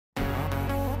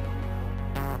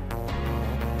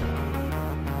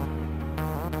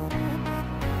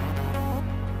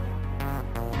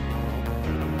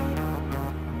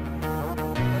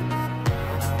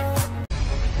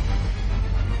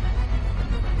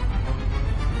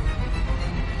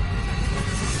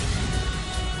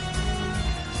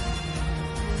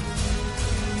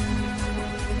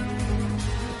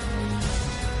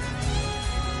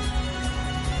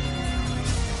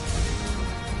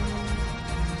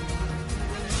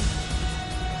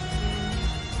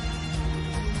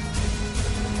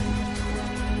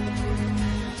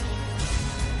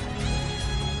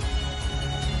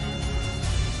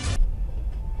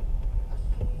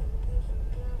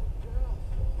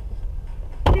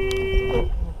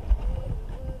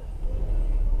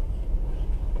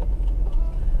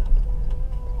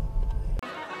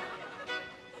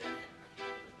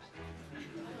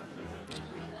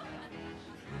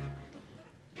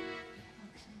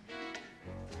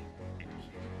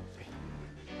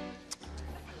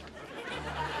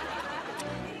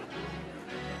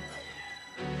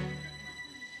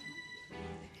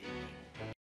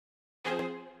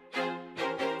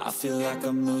feel like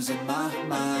I'm losing my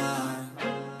mind.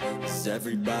 Is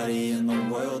everybody in the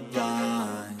world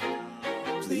blind?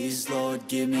 Please, Lord,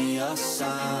 give me a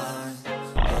sign,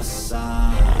 a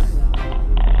sign.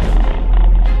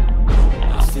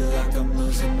 I feel like I'm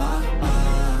losing my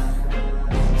mind.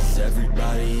 Is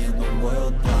everybody in the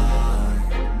world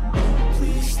blind?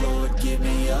 Please, Lord, give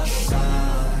me a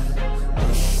sign,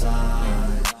 a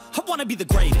sign. I wanna be the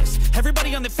greatest.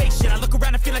 Everybody on the fake shit. I look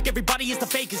around and feel like everybody is the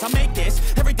fakest. I make this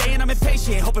every day and I'm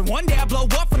impatient, hoping one day I blow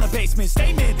up from the basement.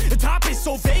 Statement, the top is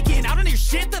so vacant. I don't hear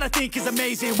shit that I think is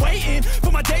amazing. Waiting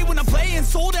for my day when I'm playing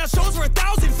sold out shows for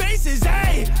 1,000 faces.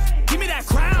 Hey, give me that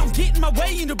crown, get in my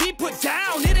way and to be put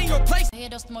down. It ain't your place. Je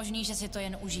dost možný, že si to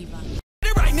jen užívám.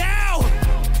 Right now,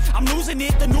 I'm losing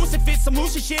it. The noose it fits. I'm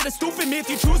losing shit. A stupid myth.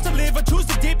 You choose to live or choose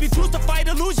to dip. You choose to fight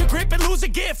or lose your grip and lose a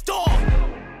gift.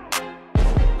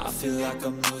 I feel like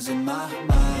I'm losing my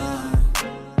mind.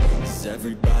 Is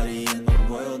everybody in the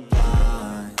world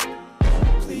blind?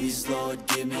 Please, Lord,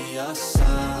 give me a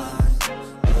sign,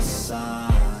 a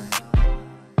sign.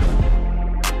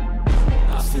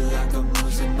 I feel like I'm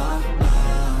losing my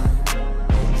mind.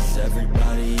 Is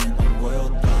everybody in the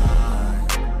world blind?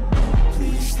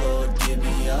 Please, Lord, give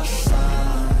me a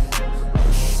sign,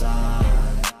 a sign.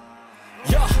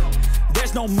 Yeah.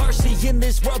 There's no mercy in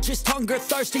this world, just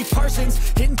hunger-thirsty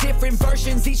persons in different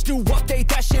versions. Each new update,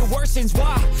 that shit worsens.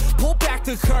 Why? Pull back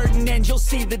the curtain and you'll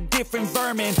see the different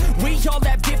vermin. We all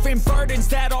have different burdens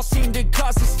that all seem to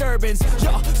cause disturbance.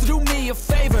 Yo, so do me a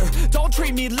favor, don't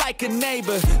treat me like a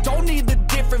neighbor. Don't need the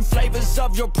different flavors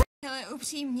of your brain. Hele,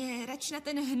 upřímně, rač na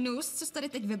ten hnus, co tady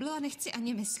teď vyblila, nechci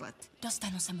ani myslet.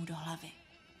 Dostanu se mu do hlavy.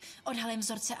 Odhalím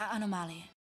vzorce a anomálie.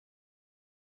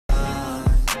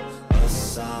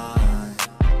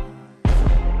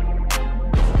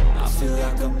 I feel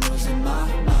like I'm losing my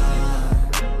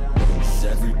mind. Is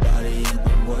everybody in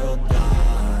the world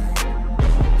blind?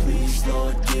 Please,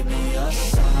 Lord, give me a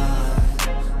sign,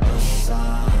 a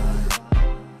sign.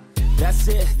 That's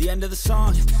it, the end of the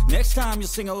song. Next time you'll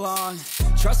sing along.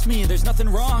 Trust me, there's nothing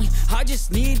wrong. I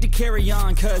just need to carry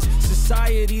on, cause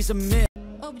society's a myth.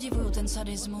 Obdivuju ten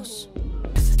sadismus.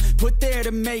 Put there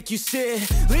to make you sit.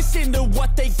 Listen to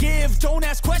what they give. Don't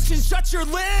ask questions, shut your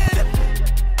lid.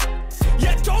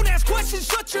 Yeah, don't ask questions,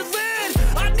 shut your lid.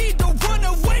 I need to run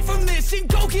away from this and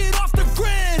go get off the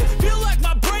grid. Feel like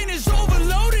my brain is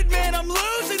overloaded, man, I'm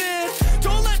losing it.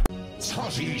 Don't let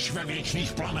Schoříš ve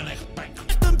věčných plamenech pekla.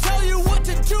 them tell you what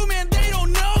to do, man, they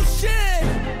don't know shit.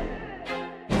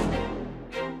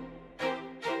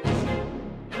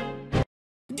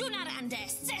 Jdu na rande,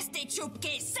 z cesty čupky,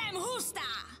 jsem hustá.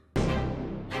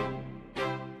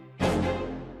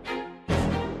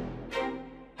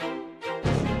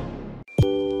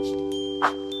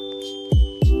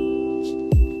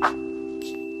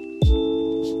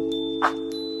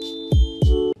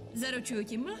 Zaručuju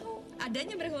ti mlhu a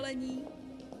denně mrholení.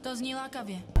 To zní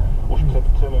lákavě. Už před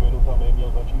 3 minutami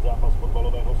měl začít zápas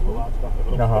fotbalového Slovácka v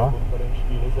Evropské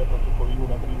konferenční lize proti Policejnímu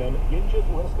nad Rýnem, jenže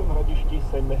v Uherském Hradišti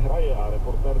se nehraje a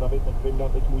reportér David Nekvinda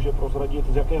teď může prozradit,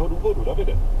 z jakého důvodu.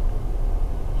 Davide?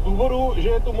 Z důvodu, že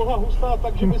je tu mlha hustá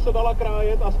tak, že by se dala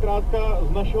krájet a zkrátka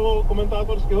z našeho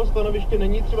komentátorského stanoviště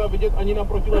není třeba vidět ani na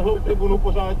protilehlou tribunu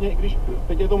pořádně, i když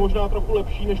teď je to možná trochu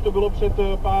lepší, než to bylo před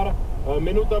pár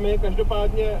minutami.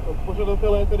 Každopádně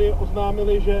pořadatelé tedy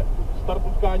oznámili, že start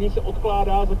utkání se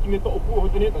odkládá, zatím je to o půl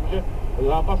hodiny, takže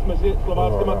zápas mezi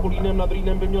Slováckem a Kolínem nad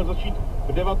Rýnem by měl začít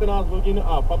v 19 hodin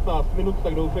a 15 minut,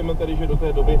 tak doufejme tedy, že do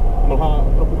té doby mlha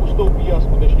trochu ustoupí a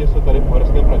skutečně se tady v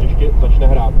Uherském Hradišti začne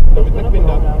hrát. David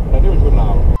Nekvinda,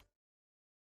 Radiožurnál.